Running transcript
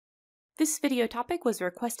This video topic was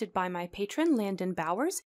requested by my patron, Landon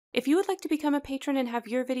Bowers. If you would like to become a patron and have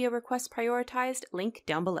your video requests prioritized, link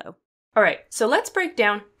down below. Alright, so let's break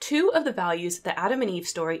down 2 of the values the Adam and Eve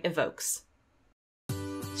story evokes.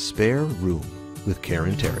 Spare Room with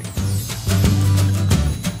Karen Terry.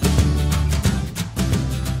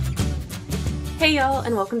 Hey y'all,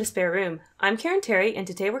 and welcome to Spare Room. I'm Karen Terry, and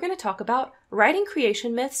today we're going to talk about writing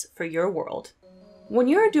creation myths for your world. When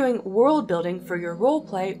you're doing world building for your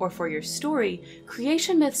roleplay or for your story,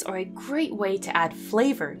 creation myths are a great way to add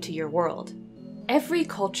flavor to your world. Every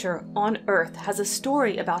culture on Earth has a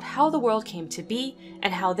story about how the world came to be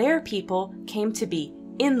and how their people came to be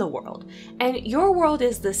in the world. And your world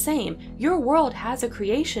is the same. Your world has a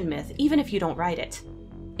creation myth, even if you don't write it.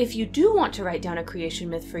 If you do want to write down a creation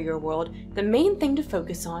myth for your world, the main thing to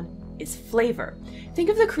focus on is flavor. Think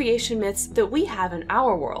of the creation myths that we have in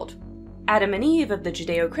our world. Adam and Eve of the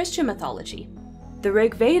Judeo-Christian mythology, the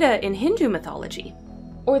Rig Veda in Hindu mythology,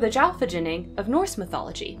 or the Jalfajining of Norse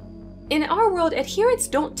mythology. In our world, adherents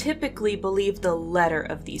don't typically believe the letter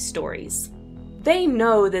of these stories. They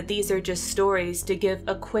know that these are just stories to give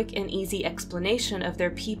a quick and easy explanation of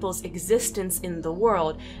their people's existence in the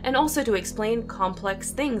world, and also to explain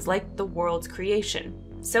complex things like the world's creation.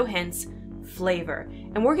 So hence, flavor.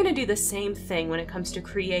 And we're going to do the same thing when it comes to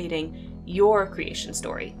creating your creation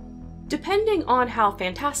story. Depending on how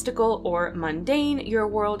fantastical or mundane your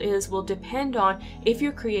world is will depend on if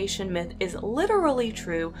your creation myth is literally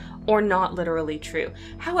true or not literally true.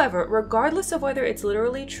 However, regardless of whether it's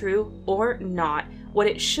literally true or not, what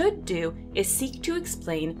it should do is seek to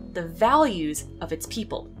explain the values of its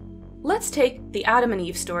people. Let's take the Adam and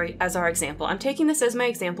Eve story as our example. I'm taking this as my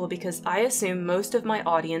example because I assume most of my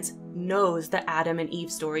audience knows the Adam and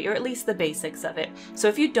Eve story, or at least the basics of it. So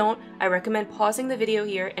if you don't, I recommend pausing the video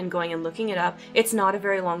here and going and looking it up. It's not a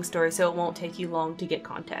very long story, so it won't take you long to get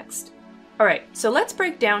context. Alright, so let's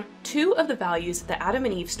break down 2 of the values the Adam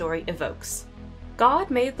and Eve story evokes. God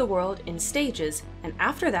made the world in stages, and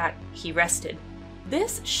after that, he rested.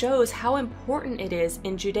 This shows how important it is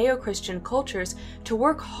in Judeo-Christian cultures to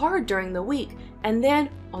work hard during the week, and then,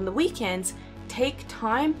 on the weekends, take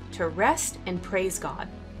time to rest and praise God.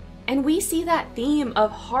 And we see that theme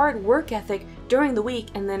of hard work ethic during the week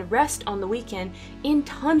and then rest on the weekend in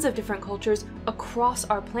tons of different cultures across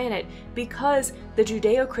our planet because the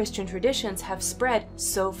Judeo-Christian traditions have spread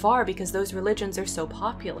so far because those religions are so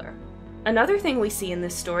popular. Another thing we see in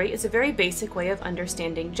this story is a very basic way of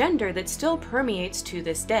understanding gender that still permeates to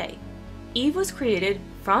this day. Eve was created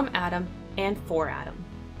from Adam and for Adam.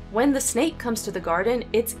 When the snake comes to the garden,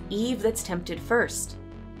 it's Eve that's tempted first.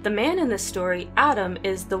 The man in this story, Adam,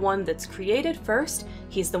 is the one that's created first,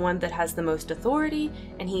 he's the one that has the most authority,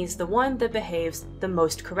 and he's the one that behaves the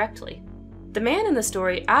most correctly. The man in the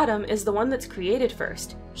story, Adam, is the one that's created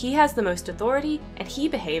first. He has the most authority, and he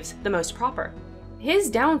behaves the most proper. His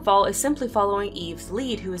downfall is simply following Eve's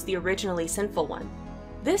lead, who is the originally sinful one.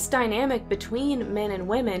 This dynamic between men and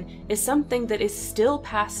women is something that is still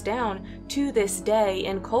passed down to this day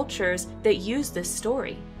in cultures that use this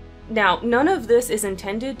story. Now, none of this is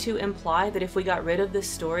intended to imply that if we got rid of this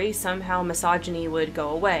story, somehow misogyny would go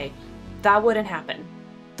away. That wouldn't happen.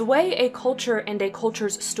 The way a culture and a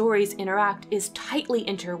culture's stories interact is tightly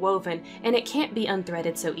interwoven, and it can't be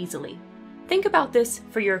unthreaded so easily. Think about this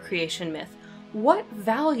for your creation myth. What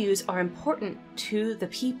values are important to the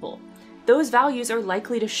people? Those values are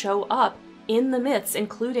likely to show up in the myths,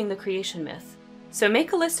 including the creation myth. So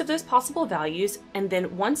make a list of those possible values, and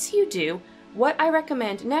then once you do, what I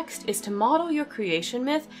recommend next is to model your creation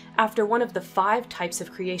myth after one of the 5 types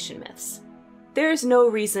of creation myths. There's no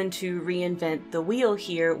reason to reinvent the wheel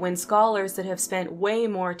here when scholars that have spent way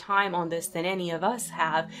more time on this than any of us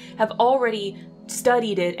have already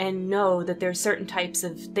studied it and know that there's certain types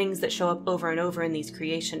of things that show up over and over in these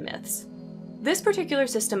creation myths. This particular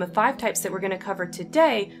system of 5 types that we're going to cover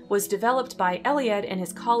today was developed by Eliade and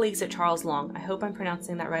his colleagues at Charles Long. I hope I'm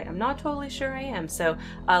pronouncing that right. I'm not totally sure I am, so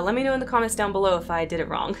let me know in the comments down below if I did it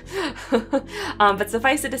wrong. But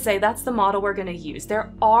suffice it to say, that's the model we're going to use.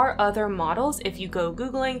 There are other models. If you go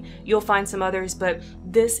Googling, you'll find some others, but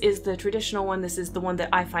this is the traditional one. This is the one that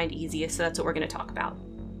I find easiest, so that's what we're going to talk about.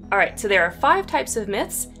 Alright, so there are 5 types of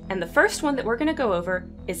myths, and the first one that we're going to go over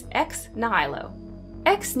is ex nihilo.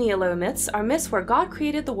 Ex nihilo myths are myths where God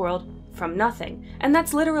created the world from nothing, and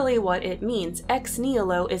that's literally what it means. Ex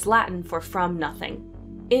nihilo is Latin for from nothing.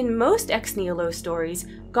 In most ex nihilo stories,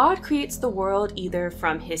 God creates the world either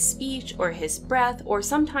from his speech or his breath, or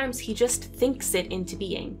sometimes he just thinks it into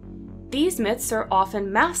being. These myths are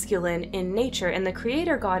often masculine in nature, and the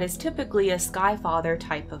creator god is typically a sky father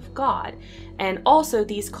type of god. And also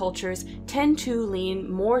these cultures tend to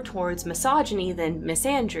lean more towards misogyny than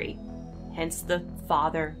misandry, hence the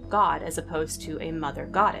father god as opposed to a mother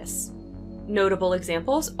goddess. Notable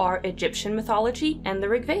examples are Egyptian mythology and the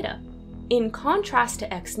Rig Veda. In contrast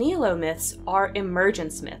to ex nihilo myths are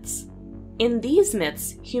emergence myths. In these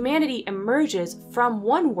myths, humanity emerges from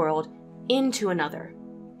one world into another.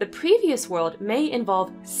 The previous world may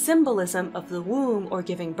involve symbolism of the womb or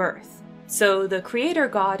giving birth. So the creator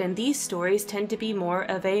god in these stories tend to be more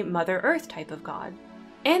of a Mother Earth type of god.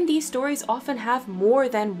 And these stories often have more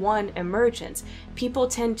than one emergence. People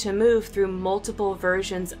tend to move through multiple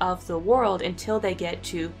versions of the world until they get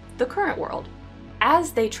to the current world.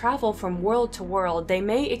 As they travel from world to world, they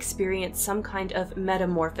may experience some kind of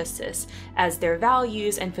metamorphosis as their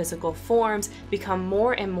values and physical forms become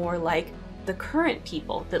more and more like the current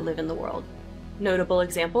people that live in the world. Notable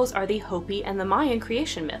examples are the Hopi and the Mayan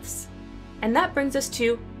creation myths. And that brings us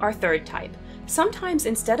to our third type. Sometimes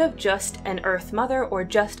instead of just an Earth Mother or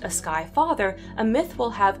just a Sky Father, a myth will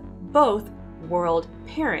have both world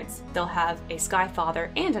parents. They'll have a Sky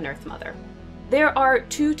Father and an Earth Mother. There are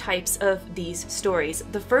two types of these stories,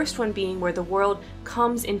 the first one being where the world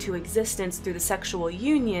comes into existence through the sexual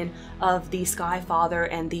union of the Sky Father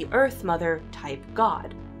and the Earth Mother type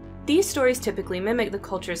god. These stories typically mimic the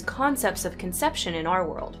culture's concepts of conception in our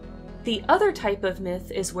world. The other type of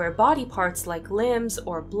myth is where body parts like limbs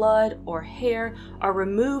or blood or hair are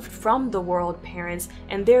removed from the world parents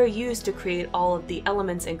and they're used to create all of the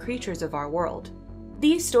elements and creatures of our world.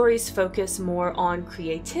 These stories focus more on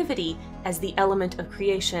creativity as the element of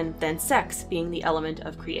creation than sex being the element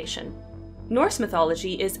of creation. Norse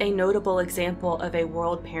mythology is a notable example of a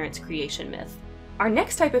world parents creation myth. Our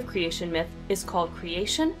next type of creation myth is called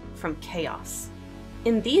creation from chaos.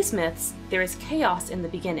 In these myths, there is chaos in the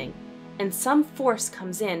beginning, and some force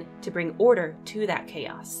comes in to bring order to that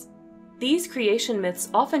chaos. These creation myths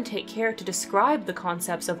often take care to describe the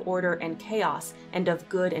concepts of order and chaos and of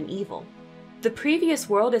good and evil. The previous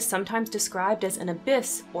world is sometimes described as an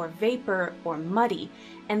abyss or vapor or muddy,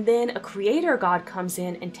 and then a creator god comes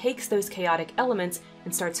in and takes those chaotic elements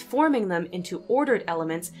and starts forming them into ordered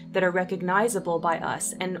elements that are recognizable by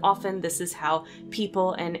us, and often this is how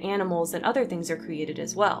people and animals and other things are created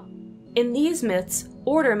as well. In these myths,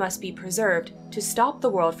 order must be preserved to stop the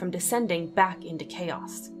world from descending back into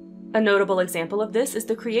chaos. A notable example of this is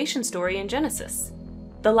the creation story in Genesis.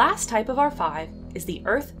 The last type of our 5 is the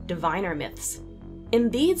Earth Diviner myths. In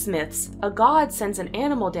these myths, a god sends an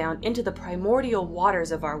animal down into the primordial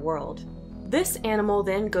waters of our world. This animal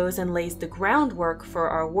then goes and lays the groundwork for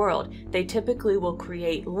our world. They typically will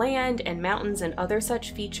create land and mountains and other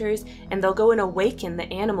such features, and they'll go and awaken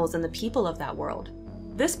the animals and the people of that world.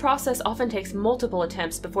 This process often takes multiple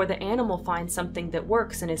attempts before the animal finds something that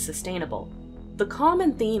works and is sustainable. The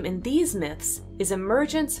common theme in these myths is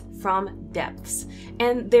emergence from depths,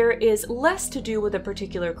 and there is less to do with a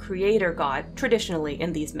particular creator god traditionally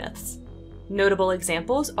in these myths. Notable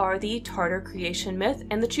examples are the Tartar creation myth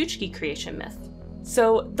and the Chukchi creation myth.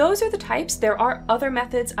 So those are the types. There are other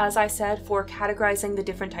methods, as I said, for categorizing the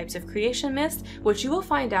different types of creation myths, which you will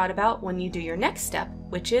find out about when you do your next step,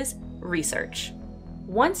 which is research.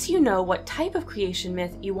 Once you know what type of creation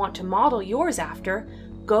myth you want to model yours after,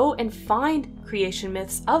 go and find creation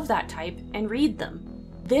myths of that type and read them.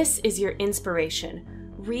 This is your inspiration.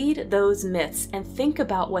 Read those myths and think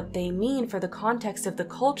about what they mean for the context of the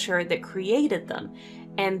culture that created them.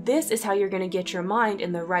 And this is how you're going to get your mind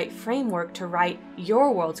in the right framework to write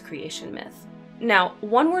your world's creation myth. Now,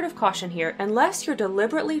 one word of caution here, unless you're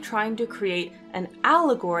deliberately trying to create an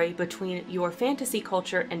allegory between your fantasy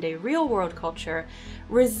culture and a real world culture,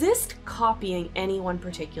 resist copying any one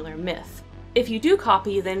particular myth. If you do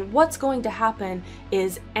copy, then what's going to happen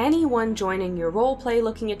is anyone joining your roleplay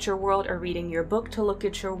looking at your world or reading your book to look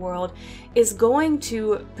at your world is going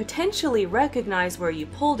to potentially recognize where you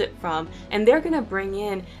pulled it from, and they're going to bring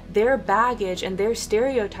in their baggage and their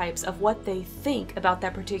stereotypes of what they think about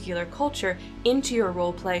that particular culture into your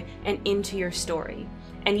roleplay and into your story.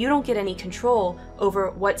 And you don't get any control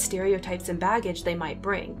over what stereotypes and baggage they might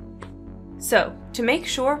bring. So, to make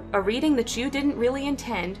sure a reading that you didn't really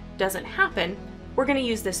intend doesn't happen, we're going to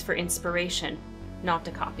use this for inspiration, not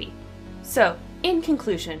to copy. So, in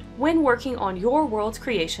conclusion, when working on your world's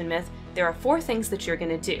creation myth, there are 4 things that you're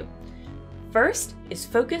going to do. First is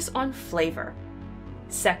focus on flavor.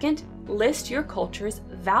 Second, list your culture's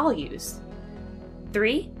values.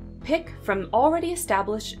 3, pick from already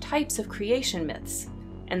established types of creation myths.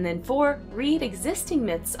 And then 4, read existing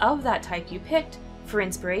myths of that type you picked for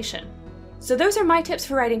inspiration. So those are my tips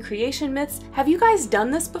for writing creation myths. Have you guys done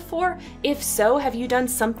this before? If so, have you done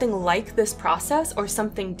something like this process or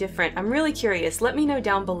something different? I'm really curious. Let me know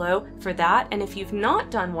down below for that. And if you've not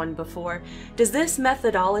done one before, does this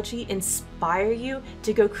methodology inspire you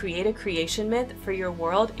to go create a creation myth for your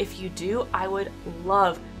world? If you do, I would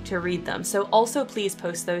love to read them. So also please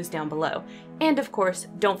post those down below. And of course,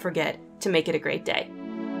 don't forget to make it a great day.